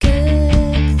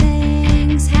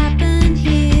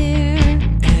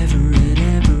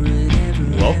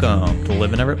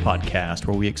podcast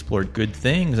where we explore good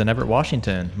things in Everett,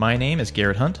 Washington. My name is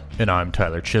Garrett Hunt. And I'm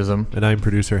Tyler Chisholm. And I'm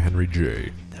producer Henry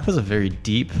J. That was a very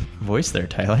deep voice there,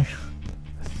 Tyler.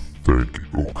 Thank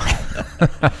you.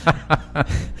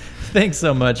 Thanks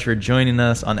so much for joining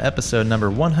us on episode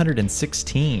number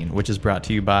 116, which is brought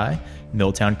to you by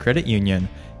Milltown Credit Union.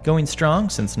 Going strong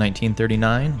since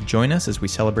 1939, join us as we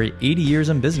celebrate 80 years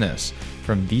in business.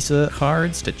 From Visa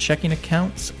cards to checking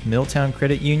accounts, Milltown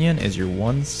Credit Union is your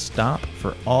one stop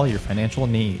for all your financial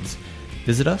needs.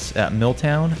 Visit us at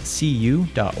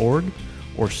milltowncu.org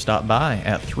or stop by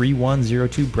at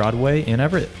 3102 Broadway in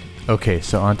Everett. Okay,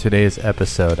 so on today's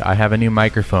episode, I have a new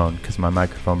microphone because my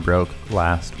microphone broke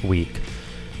last week.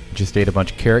 Just ate a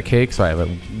bunch of carrot cake, so I have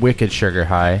a wicked sugar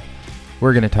high.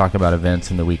 We're going to talk about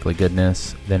events in the weekly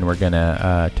goodness. Then we're going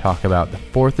to talk about the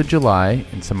 4th of July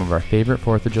and some of our favorite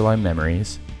 4th of July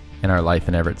memories in our Life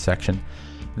in Everett section.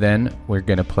 Then we're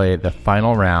going to play the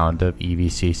final round of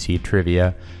EVCC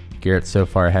trivia. Garrett's so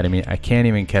far ahead of me, I can't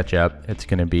even catch up. It's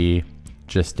going to be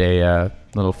just a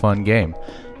little fun game.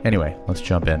 Anyway, let's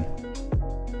jump in.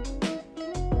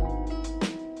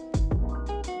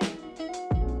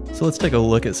 So let's take a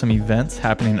look at some events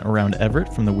happening around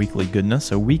Everett from the Weekly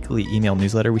Goodness, a weekly email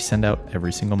newsletter we send out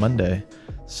every single Monday.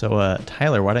 So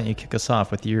Tyler, why don't you kick us off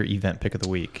with your event pick of the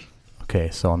week? Okay,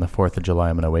 so on the 4th of July,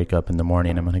 I'm going to wake up in the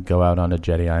morning. I'm going to go out onto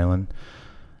Jetty Island.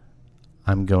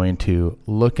 I'm going to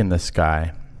look in the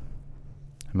sky.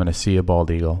 I'm going to see a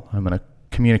bald eagle. I'm going to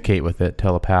communicate with it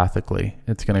telepathically.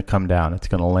 It's going to come down. It's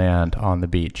going to land on the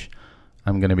beach.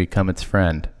 I'm going to become its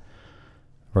friend.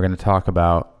 We're going to talk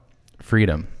about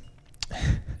freedom.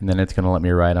 And then it's going to let me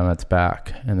ride on its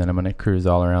back. And then I'm going to cruise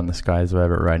all around the skies of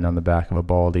Everett riding on the back of a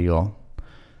bald eagle.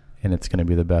 And it's going to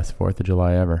be the best 4th of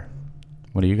July ever.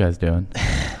 What are you guys doing?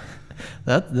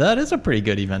 That is a pretty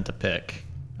good event to pick.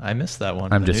 I missed that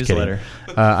one. I'm just kidding.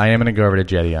 I am going to go over to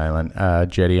Jetty Island.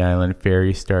 Jetty Island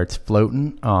ferry starts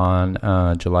floating on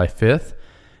July 5th.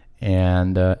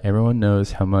 And everyone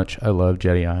knows how much I love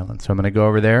Jetty Island. So I'm going to go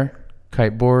over there,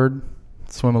 kiteboard,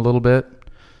 swim a little bit,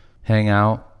 hang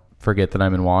out. Forget that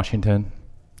I'm in Washington.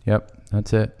 Yep,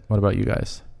 that's it. What about you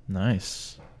guys?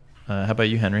 Nice. How about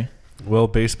you, Henry? Well,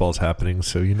 baseball's happening,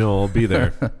 so you know I'll be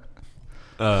there.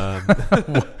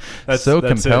 That's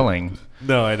compelling. It.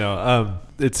 No, I know.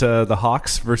 It's the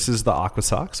Hawks versus the Aqua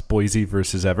Sox, Boise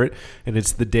versus Everett, and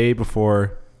it's the day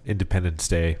before Independence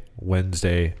Day,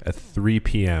 Wednesday at 3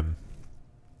 p.m.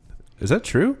 Is that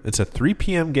true? It's a 3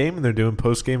 p.m. game, and they're doing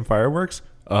post-game fireworks?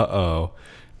 Uh-oh.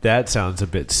 That sounds a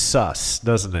bit sus,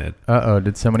 doesn't it? Uh-oh,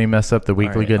 did somebody mess up the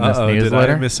Weekly Goodness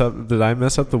newsletter? Did I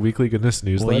mess up the Weekly Goodness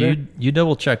newsletter? Well, you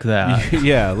double check that.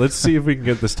 Yeah, let's see if we can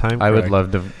get this time correct. I would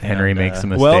love to Henry makes a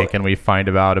mistake and we find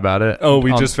out about it. Oh,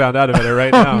 we just found out about it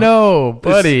right now. No,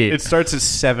 buddy. It starts at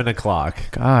 7 o'clock.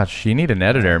 Gosh, you need an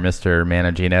editor, Mr.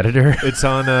 Managing Editor. It's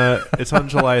on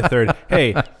July 3rd.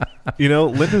 Hey,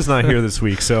 Linda's not here this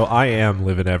week, so I am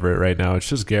living Everett right now. It's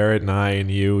just Garrett and I and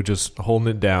you just holding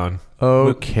it down.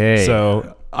 Okay.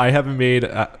 So I haven't made,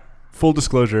 full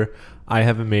disclosure, I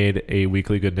haven't made a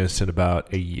Weekly Goodness in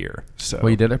about a year. So well,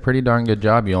 you did a pretty darn good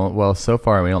job. So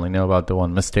far we only know about the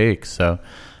one mistake, so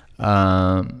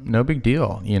no big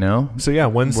deal, So yeah,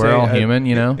 Wednesday. We're all human,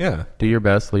 Yeah. Do your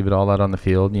best, leave it all out on the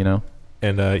field,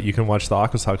 And you can watch the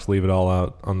Aqua Sox leave it all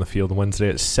out on the field Wednesday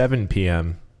at 7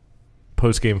 p.m.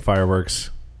 Post-game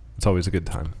fireworks. It's always a good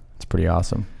time. It's pretty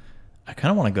awesome. I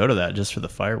kind of want to go to that just for the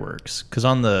fireworks, because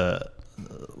on the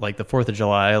 4th of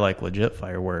July, legit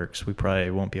fireworks, we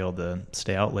probably won't be able to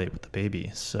stay out late with the baby.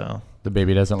 So the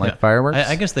baby doesn't like fireworks?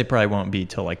 I guess they probably won't be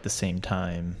till the same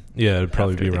time. Yeah, it'd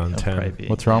probably be around 10.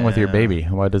 What's wrong with your baby?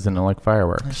 Why doesn't it like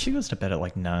fireworks? She goes to bed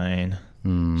at 9.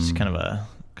 She's kind of a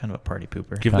party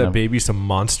pooper. Give that baby some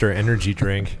Monster energy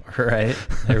drink. Right.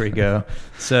 There we go.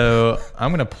 So I'm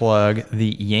going to plug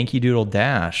the Yankee Doodle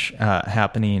Dash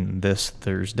happening this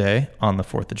Thursday on the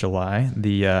 4th of July.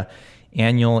 The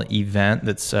annual event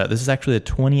this is actually the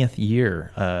 20th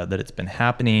year that it's been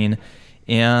happening.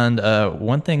 And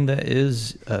one thing that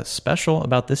is special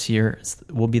about this year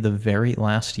will be the very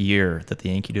last year that the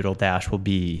Yankee Doodle Dash will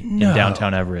be in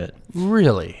downtown Everett.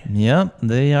 Really? Yep,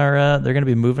 they are. They're going to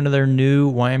be moving to their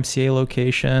new YMCA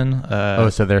location.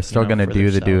 So they're still going to do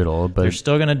the doodle, but they're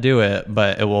still going to do it,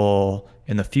 but it will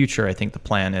in the future. I think the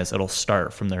plan is it'll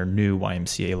start from their new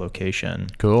YMCA location.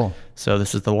 Cool. So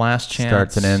this is the last chance.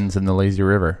 Starts and ends in the lazy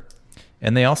river.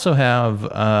 And they also have,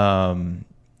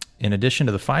 in addition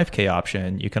to the 5K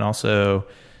option, you can also,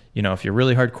 if you're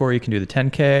really hardcore, you can do the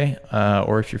 10K,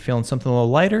 or if you're feeling something a little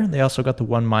lighter, they also got the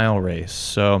 1 mile race.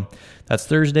 So that's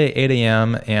Thursday, 8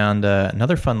 a.m. And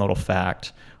another fun little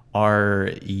fact,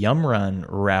 our Yum Run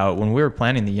route, when we were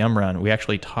planning the Yum Run, we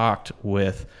actually talked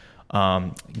with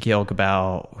Gail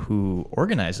Gabal, who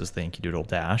organizes the Yankee Doodle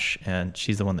Dash, and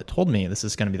she's the one that told me this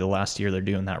is going to be the last year they're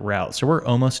doing that route. So we're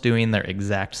almost doing their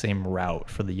exact same route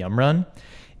for the Yum Run.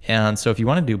 And so if you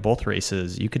want to do both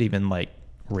races, you could even like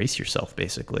race yourself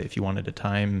basically if you wanted to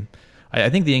time. I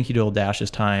think the Yankee Doodle Dash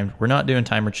is timed. We're not doing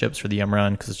timer chips for the Yum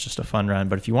Run because it's just a fun run.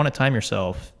 But if you want to time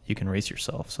yourself, you can race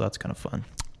yourself. So that's kind of fun.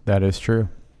 That is true.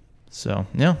 So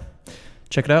yeah,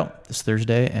 check it out. This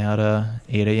Thursday at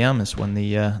 8 a.m. is when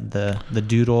the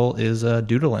doodle is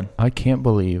doodling. I can't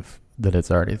believe that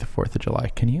it's already the 4th of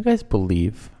July. Can you guys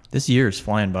believe This year is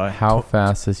flying by. how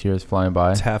fast this year is flying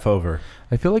by? It's half over.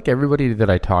 I feel like everybody that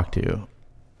I talk to,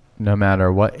 no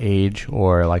matter what age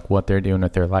or like what they're doing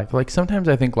with their life, like sometimes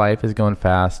I think life is going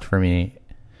fast for me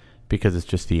because it's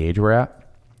just the age we're at.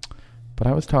 But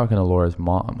I was talking to Laura's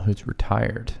mom, who's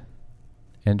retired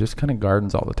and just kind of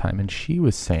gardens all the time. And she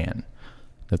was saying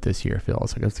that this year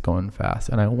feels like it's going fast.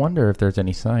 And I wonder if there's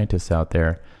any scientists out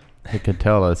there that could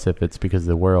tell us if it's because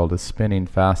the world is spinning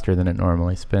faster than it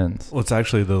normally spins. Well, it's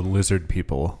actually the lizard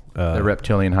people. The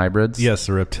reptilian hybrids? Yes,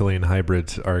 the reptilian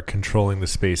hybrids are controlling the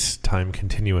space-time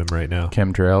continuum right now.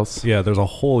 Chemtrails? Yeah, there's a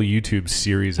whole YouTube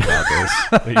series about this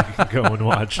that you can go and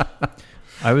watch.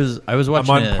 I was watching. I'm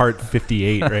on part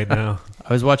 58 right now.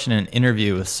 I was watching an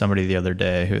interview with somebody the other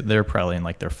day who they're probably in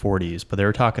like their 40s, but they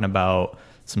were talking about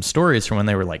some stories from when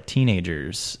they were like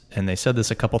teenagers. And they said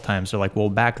this a couple times. They're like, well,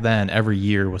 back then every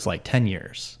year was like 10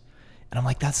 years. And I'm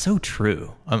like, that's so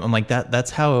true. I'm like,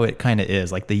 that's how it kind of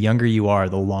is. Like the younger you are,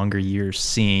 the longer years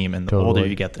seem, and the older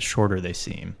you get, the shorter they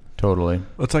seem. Totally.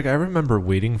 Well, it's like I remember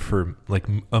waiting for like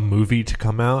a movie to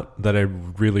come out that I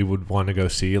really would want to go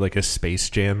see, like a Space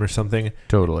Jam or something.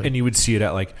 Totally. And you would see it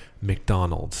at like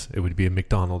McDonald's. It would be a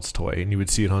McDonald's toy, and you would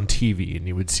see it on TV, and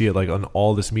you would see it like on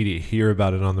all this media, hear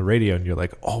about it on the radio, and you're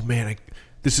like, oh man,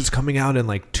 this is coming out in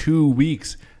like 2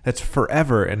 weeks. That's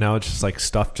forever. And now it's just like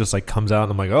stuff just like comes out,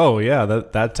 and I'm like, oh yeah,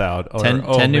 that's out. Or,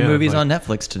 10 new movies on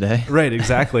Netflix today. Right,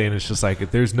 exactly. And it's just like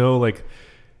there's no like,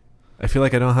 I feel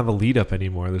like I don't have a lead up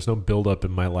anymore. There's no build up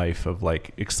in my life of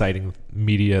like exciting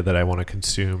media that I want to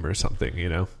consume or something, you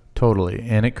know? Totally.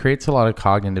 And it creates a lot of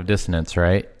cognitive dissonance,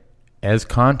 right? As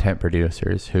content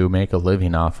producers who make a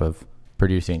living off of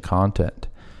producing content,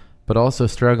 but also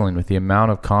struggling with the amount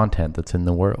of content that's in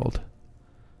the world.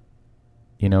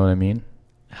 You know what I mean?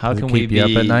 How can we be up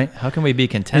at night? How can we be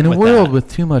content in with a world that?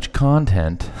 with too much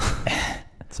content?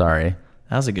 Sorry.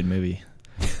 That was a good movie.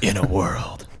 In a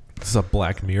world. This is a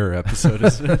Black Mirror episode,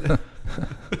 isn't it?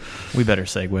 We better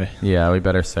segue. Yeah, we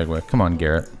better segue. Come on,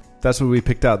 Garrett. That's what we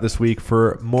picked out this week.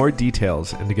 For more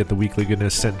details and to get the weekly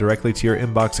goodness sent directly to your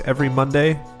inbox every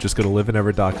Monday, just go to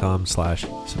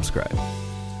liveineverett.com/subscribe.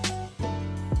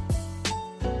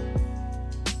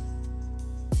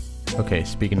 Okay,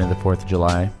 speaking of the 4th of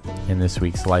July, in this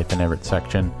week's Life in Everett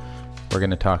section, we're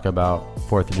going to talk about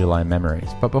 4th of July memories.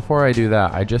 But before I do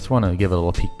that, I just want to give a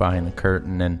little peek behind the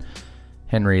curtain and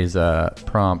Henry's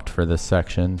prompt for this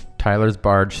section. Tyler's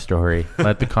barge story.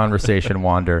 Let the conversation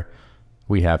wander.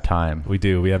 We have time. We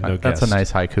do. We have no guests. That's a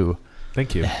nice haiku.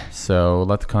 Thank you. So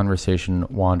let the conversation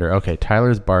wander. Okay,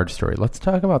 Tyler's barge story. Let's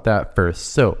talk about that first.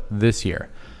 So this year,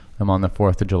 I'm on the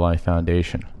 4th of July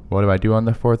Foundation. What do I do on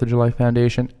the 4th of July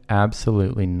Foundation?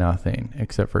 Absolutely nothing,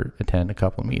 except for attend a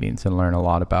couple meetings and learn a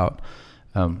lot about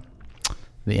the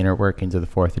inner workings of the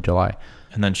 4th of July.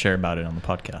 And then share about it on the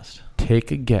podcast.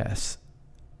 Take a guess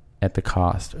at the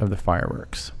cost of the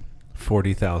fireworks.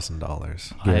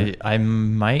 $40,000. I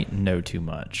might know too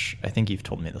much. I think you've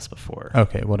told me this before.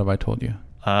 Okay, what have I told you?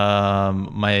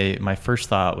 My first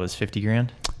thought was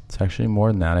 $50,000. It's actually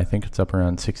more than that. I think it's up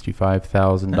around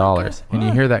 $65,000. Okay. And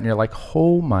you hear that and you're like,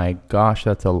 oh my gosh,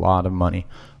 that's a lot of money.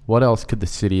 What else could the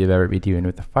city of Everett be doing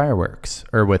with the fireworks,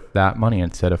 or with that money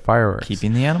instead of fireworks?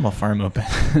 Keeping the animal farm open.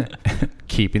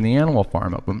 Keeping the animal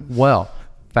farm open. Well,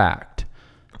 fact,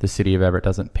 the city of Everett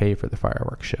doesn't pay for the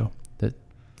fireworks show. The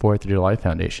 4th of July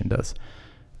Foundation does.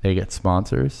 They get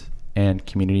sponsors, and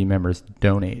community members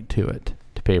donate to it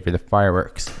to pay for the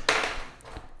fireworks.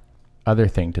 Other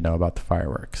thing to know about the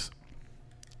fireworks.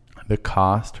 The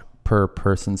cost per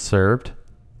person served,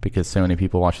 because so many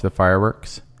people watch the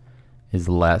fireworks, is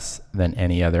less than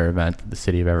any other event that the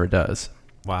city of Everett does.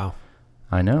 Wow.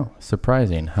 I know.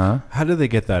 Surprising, huh? How do they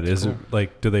get that? Is it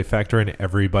like, do they factor in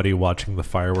everybody watching the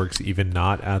fireworks, even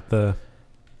not at the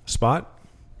spot?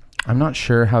 I'm not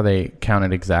sure how they count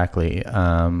it exactly.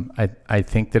 I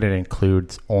think that it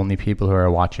includes only people who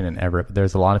are watching in Everett. But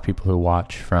there's a lot of people who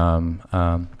watch from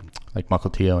like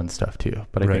Mukilteo and stuff too.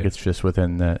 But I think it's just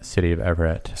within the city of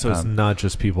Everett. So it's not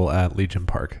just people at Legion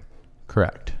Park.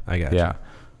 Correct. I got you. Yeah.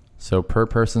 So per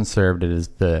person served, it is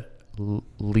the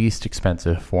least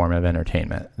expensive form of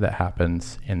entertainment that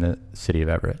happens in the city of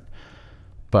Everett.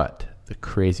 But the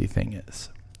crazy thing is,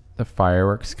 the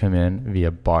fireworks come in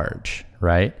via barge,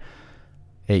 right?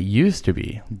 It used to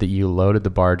be that you loaded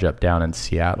the barge up down in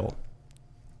Seattle,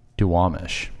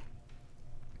 Duwamish,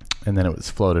 and then it was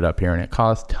floated up here, and it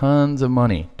cost tons of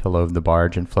money to load the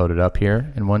barge and float it up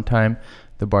here. And one time,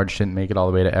 the barge didn't make it all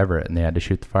the way to Everett, and they had to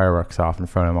shoot the fireworks off in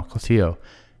front of Mukilteo.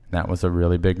 And that was a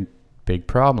really big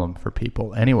problem for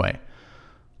people. Anyway,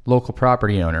 local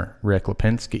property owner Rick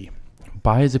Lipinski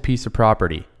buys a piece of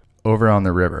property over on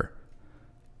the river.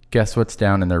 Guess what's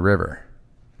down in the river?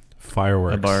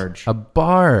 Fireworks. A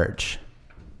barge.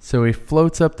 So he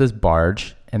floats up this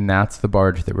barge, and that's the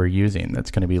barge that we're using that's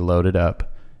going to be loaded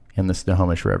up in the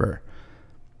Snohomish River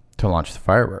to launch the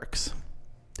fireworks.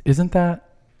 Isn't that?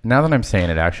 Now that I'm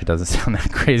saying it, actually doesn't sound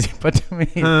that crazy, but to me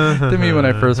when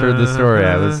I first heard the story,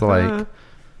 I was like,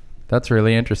 that's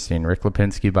really interesting. Rick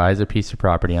Lipinski buys a piece of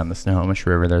property on the Snohomish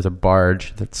River. There's a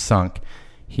barge that's sunk.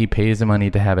 He pays the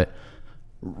money to have it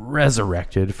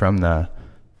resurrected from the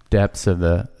depths of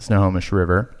the Snohomish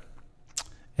River.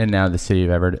 And now the city of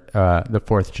Everett, the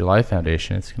 4th of July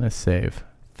Foundation is going to save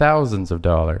thousands of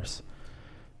dollars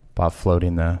by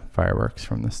floating the fireworks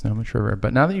from the Snohomish River.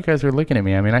 But now that you guys are looking at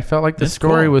me, I mean, I felt like the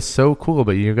story was so cool,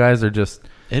 but you guys are just...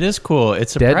 It is cool.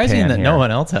 It's surprising that here. No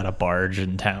one else had a barge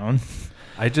in town.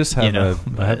 I just have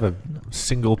I have a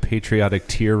single patriotic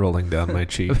tear rolling down my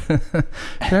cheek.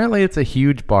 Apparently it's a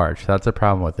huge barge. That's a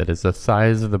problem with it, is the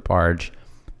size of the barge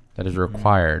that is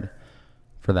required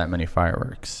for that many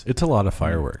fireworks. It's a lot of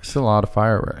fireworks. It's a lot of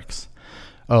fireworks.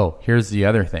 Oh, here's the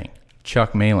other thing.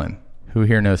 Chuck Malin. Who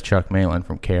here knows Chuck Malin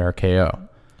from KRKO?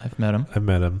 I've met him. I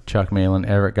met him. Chuck Malin,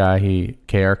 Everett guy.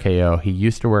 KRKO. He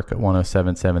used to work at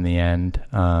 107.7 The End.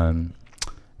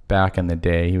 Back in the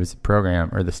day, he was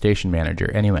the station manager.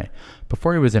 Anyway,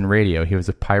 before he was in radio, he was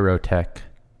a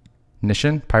pyrotechnician,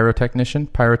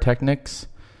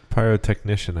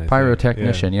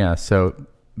 yeah. So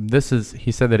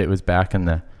he said that it was back in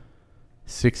the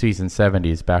 60s and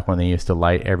 70s, back when they used to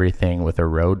light everything with a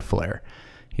road flare.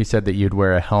 He said that you'd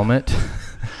wear a helmet.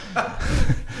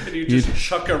 And you just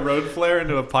chuck a road flare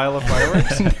into a pile of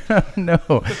fireworks? No.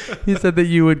 He said that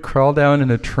you would crawl down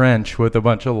in a trench with a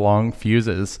bunch of long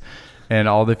fuses, and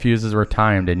all the fuses were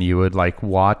timed, and you would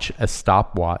watch a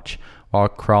stopwatch while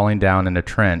crawling down in a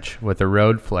trench with a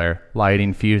road flare,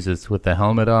 lighting fuses with the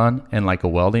helmet on and a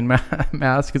welding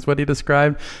mask is what he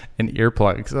described, and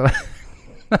earplugs.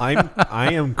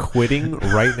 I am quitting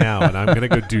right now, and I'm going to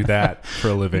go do that for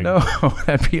a living. No,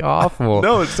 that'd be awful.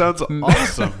 No, it sounds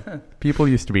awesome. People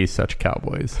used to be such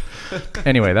cowboys.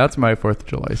 Anyway, that's my 4th of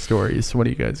July stories. What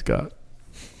do you guys got?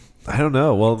 I don't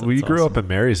know. Well, we grew awesome. up in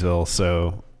Marysville,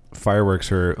 so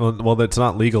fireworks are... Well, that's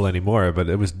not legal anymore, but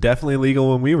it was definitely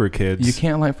legal when we were kids. You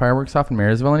can't light fireworks off in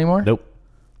Marysville anymore? Nope.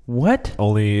 What?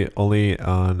 Only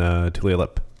on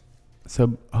Tulalip.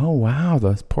 So, oh wow,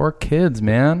 those poor kids,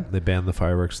 man. They banned the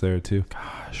fireworks there too.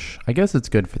 Gosh, I guess it's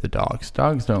good for the dogs.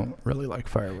 Dogs don't really like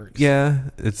fireworks. Yeah,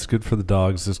 it's good for the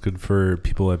dogs. It's good for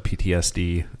people who have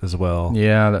PTSD as well.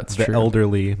 Yeah, that's the true. The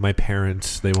elderly, my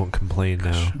parents, they won't complain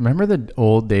now. Remember the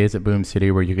old days at Boom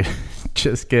City where you could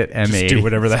just get M80? Just do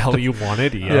whatever the hell you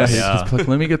wanted. Yes. Yeah. Just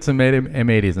let me get some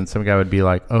M80s, and some guy would be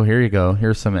like, "Oh, here you go.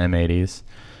 Here's some M80s."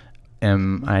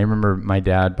 I remember my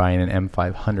dad buying an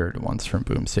M500 once from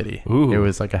Boom City. Ooh. It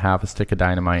was like a half a stick of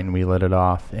dynamite, and we lit it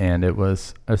off, and it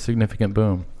was a significant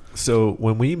boom. So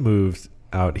when we moved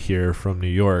out here from New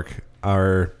York,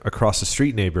 our across the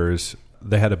street neighbors,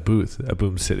 they had a booth at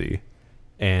Boom City,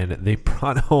 and they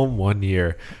brought home one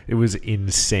year. It was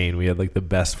insane. We had the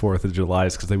best 4th of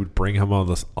July's because they would bring home all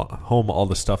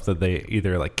the stuff that they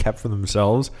either kept for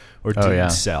themselves or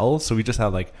didn't sell. So we just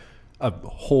had a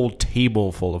whole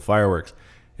table full of fireworks.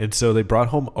 And so they brought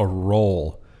home a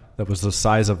roll that was the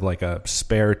size of a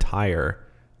spare tire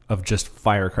of just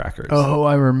firecrackers. Oh,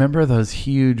 I remember those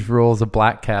huge rolls of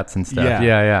Black Cats and stuff.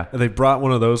 Yeah. And they brought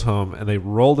one of those home, and they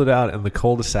rolled it out in the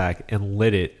cul-de-sac and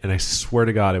lit it. And I swear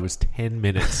to God, it was 10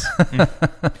 minutes.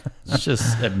 It's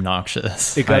just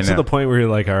obnoxious. It got to the point where you're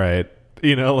like, all right.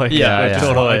 Totally.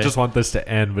 I just want this to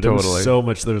end, but it was so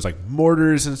much. There was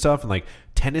mortars and stuff, and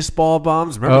tennis ball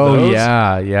bombs. Remember those?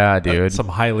 Yeah, dude. Some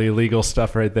highly illegal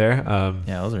stuff right there.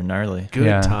 Yeah, those are gnarly.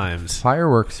 Good times.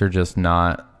 Fireworks are just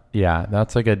not. Yeah,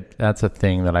 that's a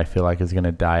thing that I feel like is going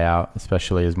to die out,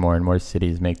 especially as more and more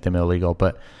cities make them illegal.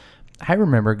 But I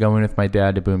remember going with my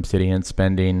dad to Boom City and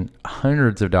spending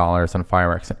hundreds of dollars on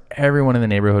fireworks, and everyone in the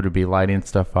neighborhood would be lighting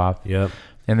stuff off. Yep.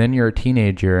 And then you're a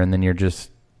teenager, and then you're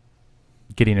just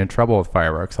getting in trouble with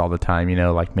fireworks all the time,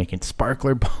 making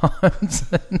sparkler bombs.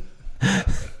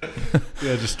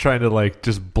 Yeah, just trying to like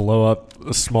just blow up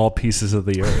small pieces of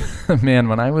the earth. Man,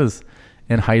 when I was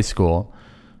in high school,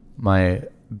 my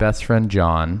best friend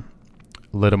John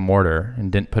lit a mortar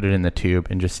and didn't put it in the tube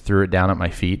and just threw it down at my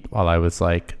feet while I was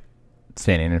like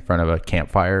standing in front of a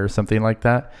campfire or something like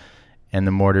that. And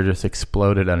the mortar just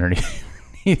exploded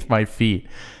underneath my feet.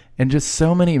 And just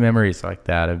so many memories like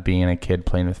that of being a kid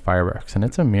playing with fireworks. And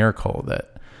it's a miracle that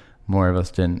more of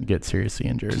us didn't get seriously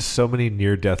injured. Just so many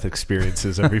near-death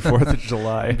experiences every 4th of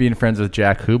July. Being friends with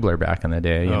Jack Hubler back in the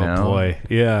day, you know? Oh, boy.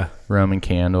 Yeah. Roman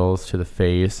candles to the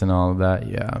face and all of that.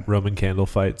 Yeah. Roman candle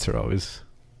fights are always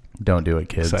Don't do it,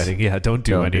 kids. exciting. Yeah, don't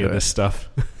do any of it. this stuff.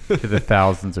 To the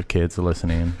thousands of kids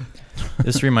listening.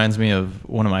 This reminds me of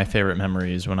one of my favorite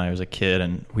memories when I was a kid,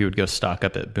 and we would go stock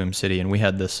up at Boom City, and we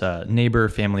had this neighbor,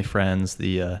 family friends,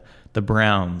 the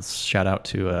Browns. Shout out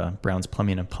to Brown's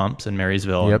Plumbing and Pumps in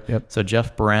Marysville. Yep. So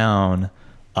Jeff Brown,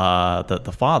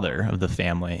 the father of the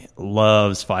family,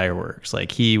 loves fireworks.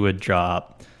 Like he would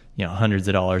drop, hundreds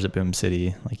of dollars at Boom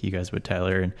City, like you guys would,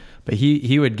 Tyler. But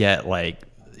he would get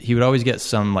he would always get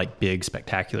some like big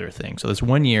spectacular thing. So this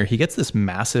one year he gets this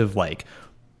massive like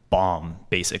bomb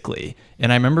basically.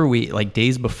 And I remember we like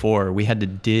days before we had to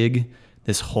dig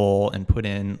this hole and put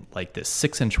in like this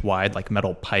 6-inch wide like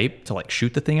metal pipe to like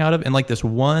shoot the thing out of. And like this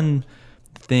one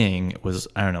thing was,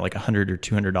 I don't know, like $100 or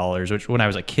 $200, which when I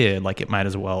was a kid, like it might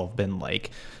as well have been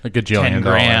like a gajillion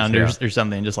 $10,000 or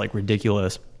something, just like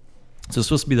ridiculous. So it's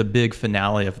supposed to be the big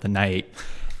finale of the night.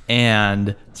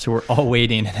 And so we're all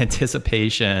waiting in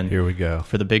anticipation. Here we go.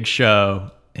 For the big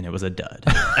show. And it was a dud.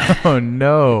 Oh,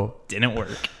 no. Didn't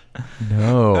work.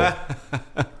 No.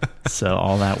 So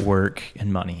all that work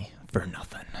and money for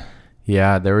nothing.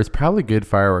 Yeah, there was probably good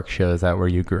fireworks shows out where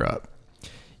you grew up.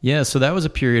 Yeah, so that was a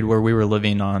period where we were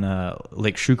living on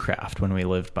Lake Shoecraft when we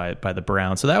lived by the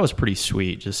Brown. So that was pretty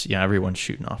sweet. Just, everyone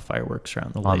shooting off fireworks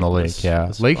around the lake. On the lake, yeah.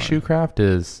 Was Lake fun. Shoecraft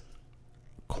is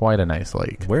quite a nice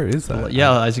lake. Where is that?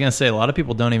 Yeah, I was going to say, a lot of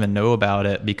people don't even know about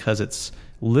it because it's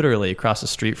literally across the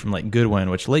street from Lake Goodwin,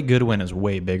 which Lake Goodwin is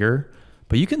way bigger.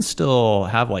 But you can still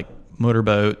have like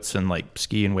motorboats and like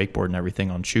ski and wakeboard and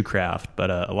everything on Shoecraft. But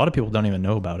a lot of people don't even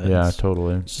know about it. Yeah, It's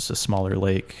totally. just a smaller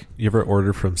lake. You ever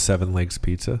order from Seven Legs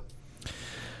Pizza?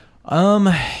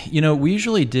 We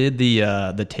usually did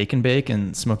the take and bake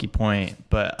in Smoky Point,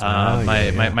 but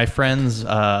my friends,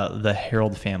 the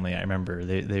Harold family, I remember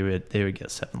they would get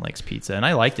Seven Lakes Pizza, and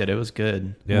I liked it. It was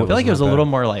good. Yeah, I feel like it was a not little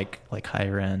bad. more like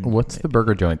higher end. What's the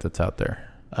burger joint that's out there?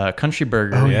 Country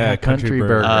Burger? Oh, yeah, Country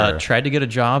Burger. Tried to get a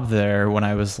job there when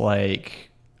I was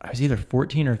either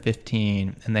 14 or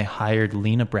 15, and they hired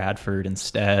Lena Bradford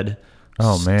instead.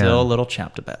 Oh, man. Still a little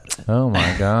chapped about it. Oh,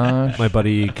 my gosh. My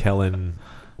buddy Kellen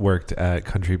worked at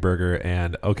Country Burger,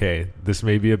 and okay, this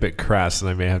may be a bit crass and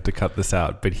I may have to cut this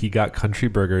out, but he got Country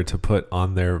Burger to put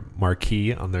on their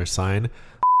marquee, on their sign.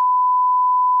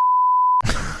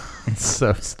 It's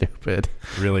so stupid.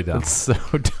 Really dumb. It's so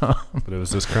dumb. But it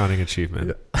was his crowning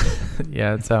achievement.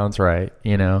 Yeah, it sounds right.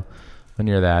 When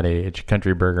you're that age,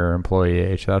 Country Burger employee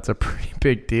age, that's a pretty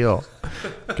big deal.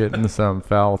 Getting some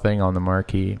foul thing on the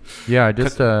marquee. Yeah, I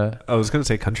just I was going to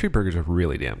say Country Burgers are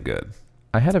really damn good.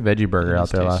 I had a veggie burger It out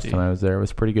is there last tasty. time I was there. It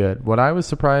was pretty good. What I was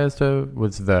surprised of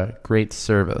was the great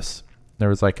service. There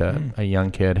was like a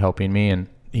young kid helping me, and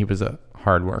he was a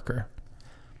hard worker.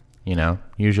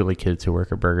 Usually kids who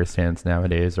work at burger stands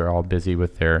nowadays are all busy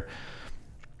with their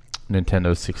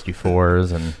Nintendo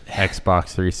 64s and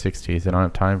Xbox 360s. They don't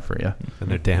have time for you. And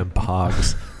they're damn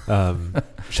pogs.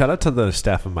 Shout out to the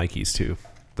staff of Mikey's too.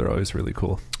 They're always really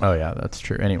cool. Oh, yeah, that's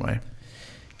true. Anyway,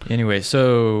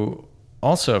 so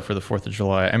also for the 4th of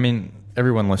July, I mean,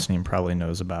 everyone listening probably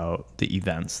knows about the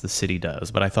events the city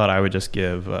does, but I thought I would just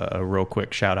give a real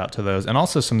quick shout out to those. And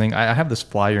also something, I have this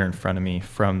flyer in front of me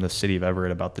from the city of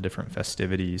Everett about the different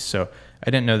festivities. So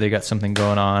I didn't know they got something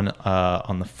going on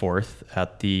the 4th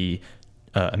at the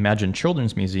Imagine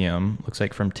Children's Museum. Looks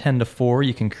like from 10 to 4,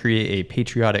 you can create a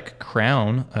patriotic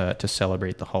crown to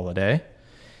celebrate the holiday.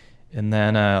 And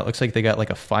then it looks like they got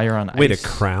like a fire on ice. Wait, a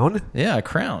crown? Yeah, a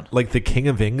crown. Like the King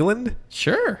of England?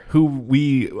 Sure. Who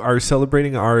we are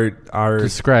celebrating our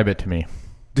Describe it to me.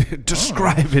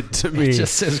 describe it to me. It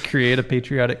just says create a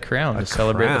patriotic crown to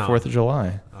celebrate the crown. 4th of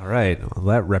July. All right. Well,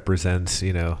 that represents,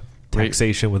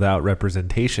 taxation without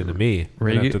representation to me. We're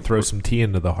going to have to throw some tea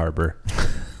into the harbor.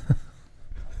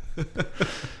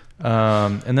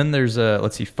 And then there's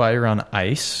fire on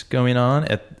ice going on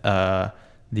at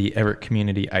the Everett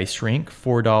Community Ice Rink.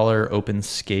 $4 open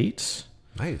skates.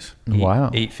 Nice. Wow.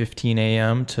 8:15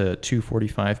 a.m. to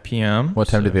 2:45 p.m. What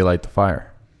time So, do they light the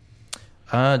fire?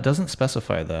 It doesn't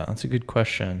specify that. That's a good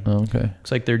question. Oh, okay.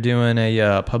 Looks like they're doing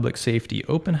a public safety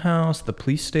open house, the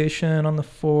police station on the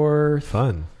 4th.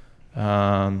 Fun.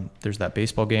 There's that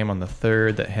baseball game on the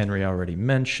 3rd that Henry already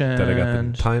mentioned. That I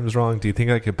got the times wrong. Do you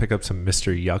think I could pick up some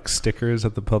Mr. Yuck stickers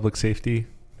at the public safety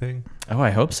thing? Oh,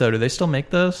 I hope so. Do they still make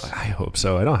those? I hope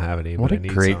so. I don't have any. What but a I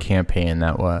need great some. campaign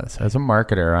that was. As a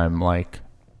marketer, I'm like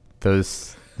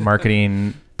those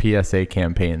marketing PSA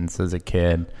campaigns as a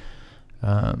kid.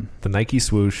 The Nike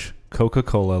swoosh,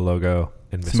 Coca-Cola logo,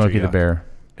 and Mr. Smokey the Yuck. Bear.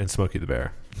 And Smokey the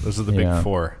Bear. Those are the Yeah. big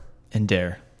four. And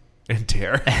Dare. And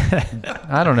Dare.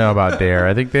 I don't know about Dare.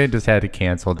 I think they just had to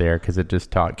cancel Dare because it just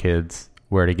taught kids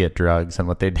where to get drugs and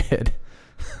what they did.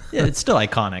 Yeah, it's still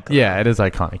iconic. though. Yeah, it is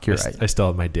iconic. You're I right. I still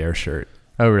have my Dare shirt.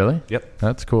 Oh, really? Yep.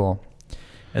 That's cool.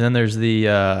 And then there's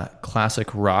the classic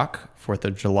rock 4th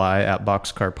of July at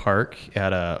Boxcar Park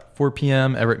at 4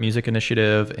 p.m. Everett Music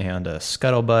Initiative and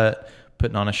Scuttlebutt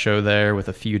putting on a show there with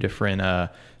a few different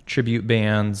tribute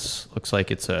bands. Looks like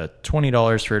it's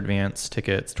 $20 for advance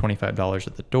tickets, $25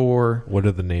 at the door. What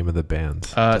are the name of the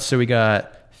bands? So we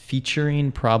got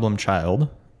featuring Problem Child,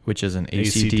 which is an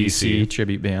AC/DC AC/DC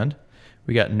tribute band.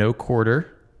 We got No Quarter,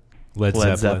 Led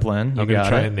Zeppelin. I'm You going to got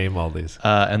try it. and name all these.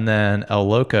 And then El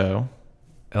Loco.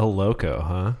 El Loco,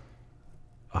 huh?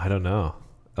 I don't know.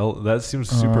 That seems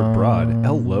super broad.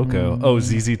 El Loco. Oh,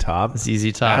 ZZ Top.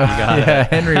 ZZ Top. You got Yeah, it.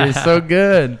 Henry is so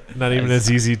good. Not even a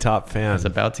ZZ Top I fan. was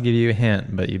about to give you a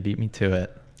hint, but you beat me to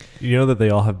it. You know that they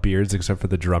all have beards except for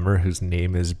the drummer whose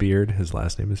name is Beard. His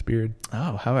last name is Beard.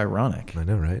 Oh, how ironic. I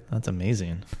know, right? That's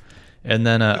amazing. And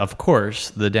then, of course,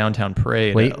 the downtown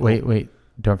parade. Wait.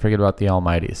 Don't forget about the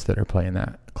Almighties that are playing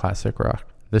that classic rock.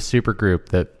 The super group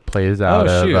that plays out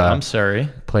Oh, shoot. of I'm sorry.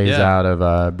 out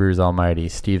of Bruce Almighty.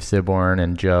 Steve Siborn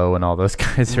and Joe and all those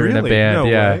guys are in a Really? band. No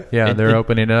yeah, way. yeah, they're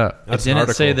opening it up. It That's an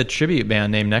didn't say article. the tribute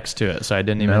band name next to it, so I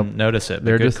didn't Nope. even notice it. But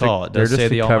They're good just call. It does they're say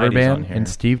just the a cover Almighties band. on here. And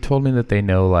Steve told me that they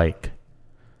know I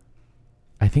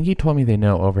think he told me they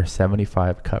know over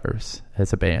 75 covers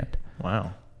as a band.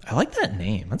 Wow. I like that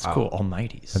name. That's cool.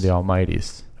 Almighties. The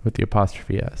Almighties with the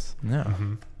apostrophe S. Yeah.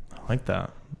 I like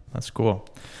that. That's cool.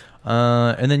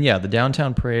 And then, the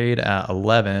downtown parade at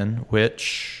 11,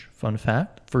 which, fun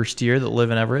fact, first year that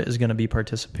Live in Everett is going to be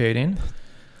participating.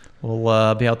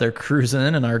 We'll be out there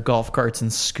cruising in our golf carts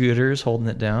and scooters, holding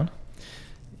it down.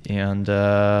 And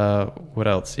what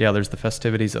else? Yeah, there's the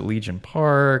festivities at Legion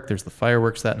Park. There's the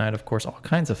fireworks that night, of course. All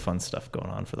kinds of fun stuff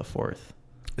going on for the 4th.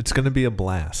 It's going to be a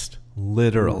blast.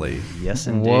 Literally. Yes,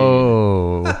 indeed.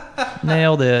 Whoa.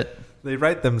 Nailed it. They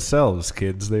write themselves,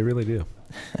 kids. They really do.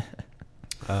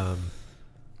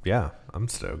 Yeah, I'm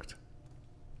stoked.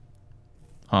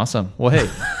 Awesome. Well, hey,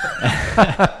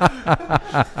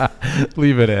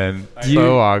 Leave it in. Do So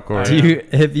you- awkward.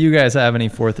 if you guys have any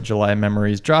 4th of July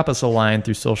memories, drop us a line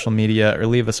through social media or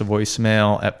leave us a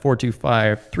voicemail at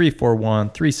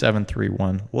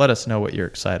 425-341-3731. Let us know what you're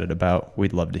excited about.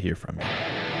 We'd love to hear from you.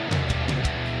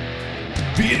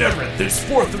 Be in Everett this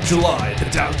 4th of July. The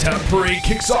downtown parade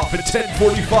kicks off at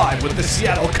 10:45 with the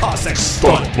Seattle Cossacks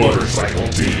Stunt Motorcycle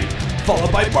Team,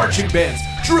 followed by marching bands,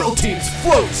 drill teams,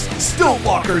 floats, stilt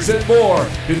walkers, and more.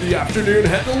 In the afternoon,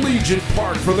 head to Legion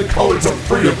Park for the Colors of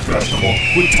Freedom Festival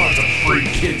with tons of free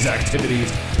kids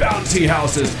activities, bouncy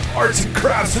houses, arts and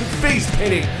crafts, and face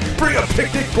painting. Bring a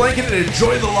picnic blanket and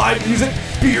enjoy the live music,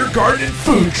 beer garden, and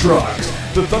food trucks.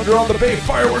 The Thunder on the Bay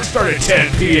fireworks start at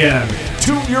 10 p.m.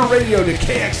 Tune your radio to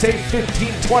KXA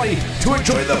 1520 to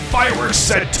enjoy the fireworks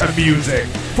set to music.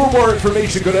 For more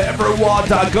information, go to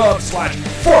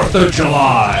everettlaw.gov/4th of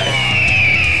July.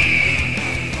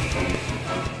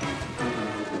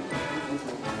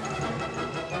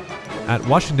 At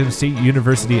Washington State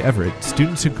University Everett,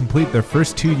 students who complete their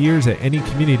first 2 years at any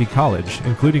community college,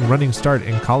 including Running Start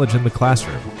and College in the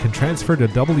Classroom, can transfer to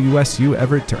WSU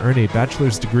Everett to earn a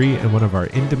bachelor's degree in one of our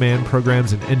in-demand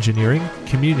programs in engineering,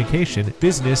 communication,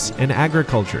 business, and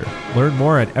agriculture. Learn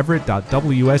more at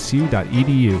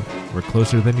everett.wsu.edu. We're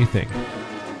closer than you think.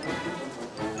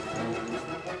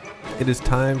 It is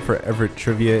time for Everett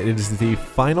Trivia. It is the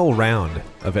final round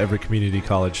of Everett Community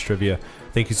College Trivia.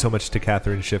 Thank you so much to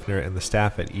Catherine Schiffner and the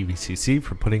staff at EVCC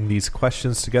for putting these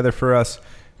questions together for us.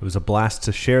 It was a blast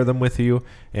to share them with you,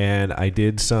 and I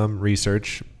did some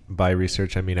research. By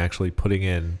research, I mean actually putting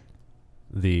in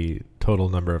the total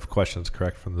number of questions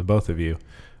correct from the both of you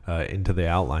into the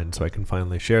outline so I can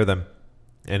finally share them.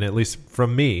 And at least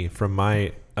from me, from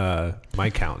my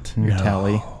count, Your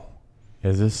tally.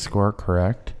 Is this score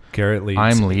correct? Garrett leads.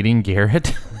 I'm leading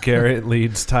Garrett. Garrett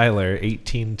leads Tyler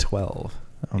 18-12.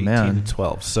 Oh, 18 man. to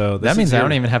 12. So That means I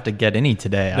don't even have to get any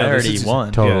today. No, I this already is just-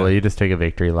 won. Totally. Yeah. You just take a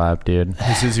victory lap, dude.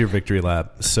 This is your victory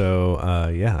lap. So,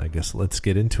 I guess let's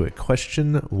get into it.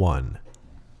 Question 1.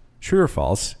 True or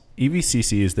false?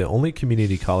 EVCC is the only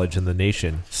community college in the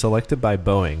nation selected by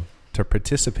Boeing to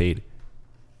participate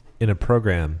in a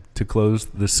program to close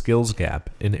the skills gap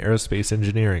in aerospace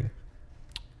engineering.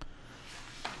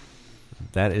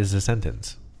 That is a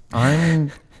sentence.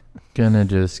 I'm gonna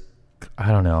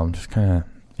I don't know. I'm just kind of.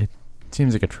 It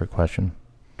seems like a trick question.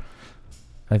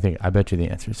 I bet you the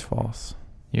answer is false.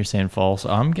 You're saying false.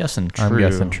 I'm guessing true. I'm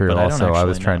guessing true. but Also, I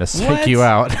was actually trying know. to psych What? you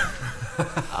out.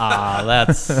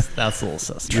 That's a little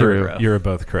sus. True. You're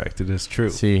both correct. It is true.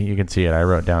 See, you can see it. I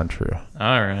wrote down true.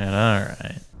 All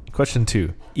right. Question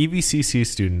 2. EVCC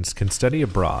students can study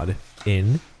abroad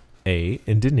in A,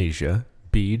 Indonesia,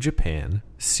 B, Japan,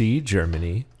 C,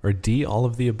 Germany, or D, all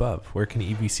of the above. Where can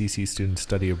EVCC students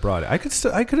study abroad? I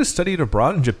could have studied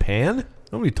abroad in Japan.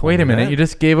 Nobody told me Wait a minute. that. You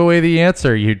just gave away the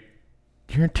answer.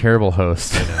 You're a terrible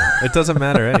host. I know. It doesn't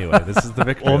matter anyway. This is the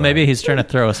victory. Well, maybe lap. he's trying to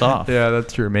throw us off. Yeah,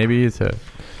 that's true. Maybe it's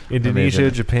Indonesia,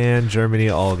 amazing. Japan, Germany,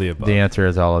 all of the above. The answer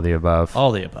is all of the above.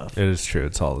 All the above. It is true.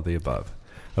 It's all of the above.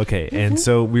 Okay, and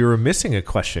so we were missing a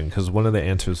question because one of the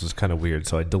answers was kind of weird,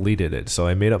 so I deleted it. So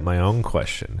I made up my own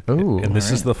question. Ooh. And this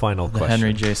All is right. the final The question.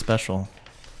 Henry J. Special.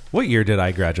 What year did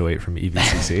I graduate from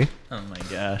EVCC? Oh my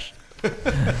gosh.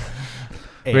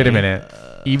 Wait a minute.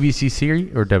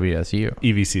 EVCC or WSU?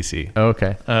 EVCC. Oh,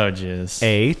 okay. Oh jeez.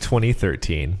 A,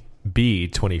 2013, B,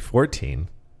 2014,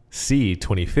 C,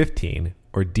 2015,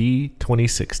 or D,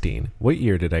 2016. What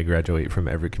year did I graduate from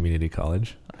Everett Community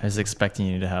College? I was expecting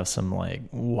you to have some like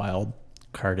wild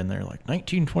card in there, like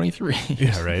 1923.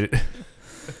 Yeah, right.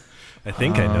 I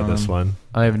think I know this one.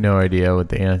 I have no idea what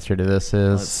the answer to this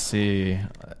Let's is. see.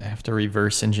 I have to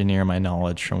reverse engineer my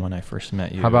knowledge from when I first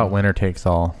met you. How about winner takes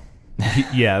all?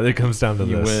 Yeah, it comes down to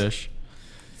You this. wish.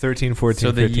 13, 14,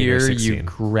 So the 15, or year 16. you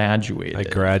graduated. I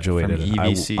graduated. from I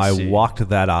EVCC. walked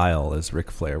that aisle, as Ric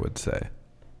Flair would say.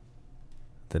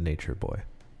 The nature boy.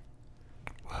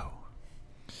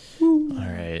 All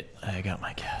right, I got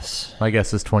my guess. My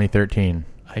guess is 2013.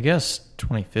 I guess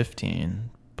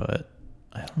 2015, but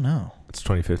I don't know. It's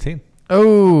 2015.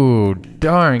 Oh,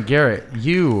 darn, Garrett.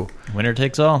 Winner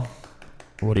takes all.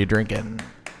 What are you drinking?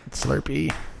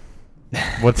 Slurpee.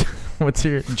 What's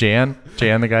your Jan,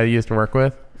 the guy you used to work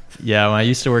with? Yeah, when I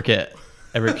used to work at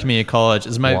Everett Community College, it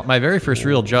was my very first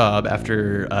real job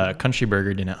after Country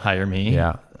Burger didn't hire me.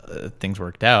 Yeah. Things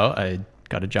worked out. I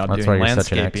got a job That's why doing you're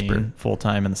such an landscaping expert. full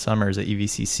time in the summers at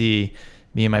EVCC.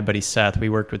 Me and my buddy Seth, we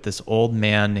worked with this old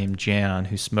man named Jan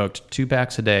who smoked 2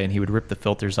 packs a day, and he would rip the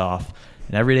filters off.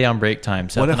 And every day on break time,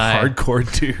 Seth What a and I,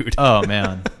 hardcore dude. oh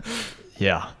man,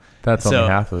 yeah. That's only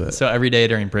half of it. So every day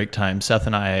during break time, Seth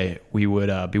and I, we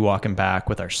would be walking back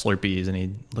with our Slurpees, and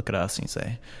he'd look at us and he'd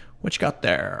say, "What you got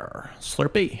there,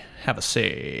 Slurpee? Have a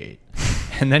seat."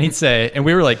 And then he'd say, and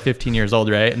we were like 15 years old,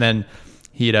 right? And then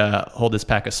he'd hold this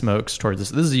pack of smokes towards us.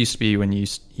 This used to be when you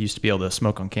used to be able to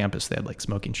smoke on campus. They had like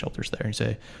smoking shelters there. He'd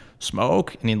say,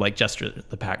 "Smoke," and he'd like gesture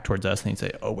the pack towards us, and he'd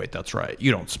say, "Oh wait, that's right,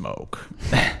 you don't smoke."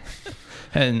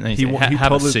 And then he'd say,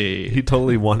 "Have a seat." He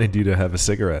totally wanted you to have a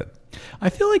cigarette. I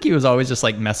feel like he was always just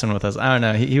like messing with us. I don't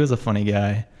know. He was a funny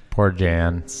guy. Poor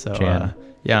Jan. So Jan.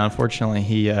 yeah, unfortunately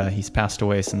he's passed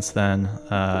away since then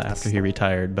after he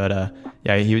retired. But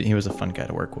yeah, he was a fun guy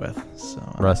to work with. So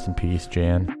Rest in peace,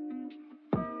 Jan.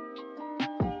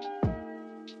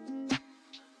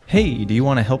 Hey, do you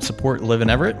want to help support Live in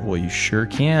Everett? Well, you sure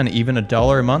can. Even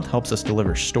 $1 a month helps us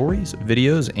deliver stories,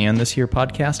 videos, and this here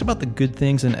podcast about the good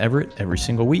things in Everett every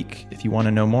single week. If you want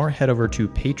to know more, head over to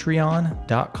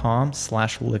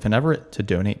patreon.com/liveineverett to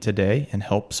donate today and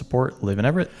help support Live in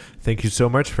Everett. Thank you so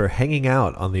much for hanging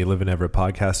out on the Live in Everett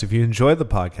podcast. If you enjoyed the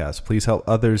podcast, please help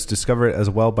others discover it as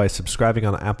well by subscribing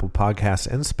on Apple Podcasts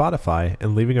and Spotify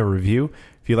and leaving a review.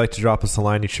 If you'd like to drop us a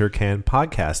line, you sure can.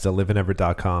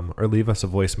 Podcast@liveineverett.com or leave us a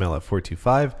voicemail at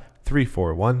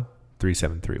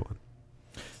 425-341-3731.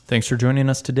 Thanks for joining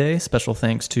us today. Special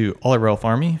thanks to All Ralph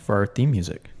Army for our theme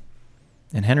music.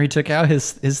 And Henry took out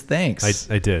his thanks.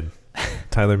 I did.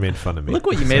 Tyler made fun of me. Look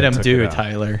what you so made I him took do, it out.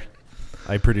 Tyler.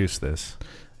 I produced this.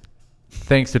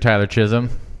 Thanks to Tyler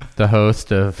Chisholm, the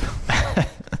host of...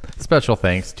 Special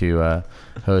thanks to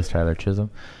host Tyler Chisholm.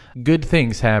 Good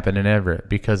things happen in Everett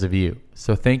because of you.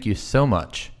 So thank you so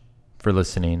much for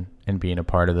listening and being a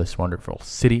part of this wonderful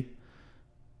city.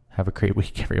 Have a great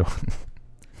week, everyone.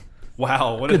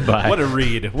 Wow, what Goodbye. What a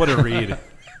read. What a read.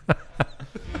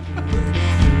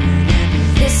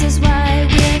 This is why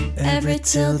we're Everett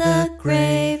till the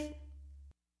grave.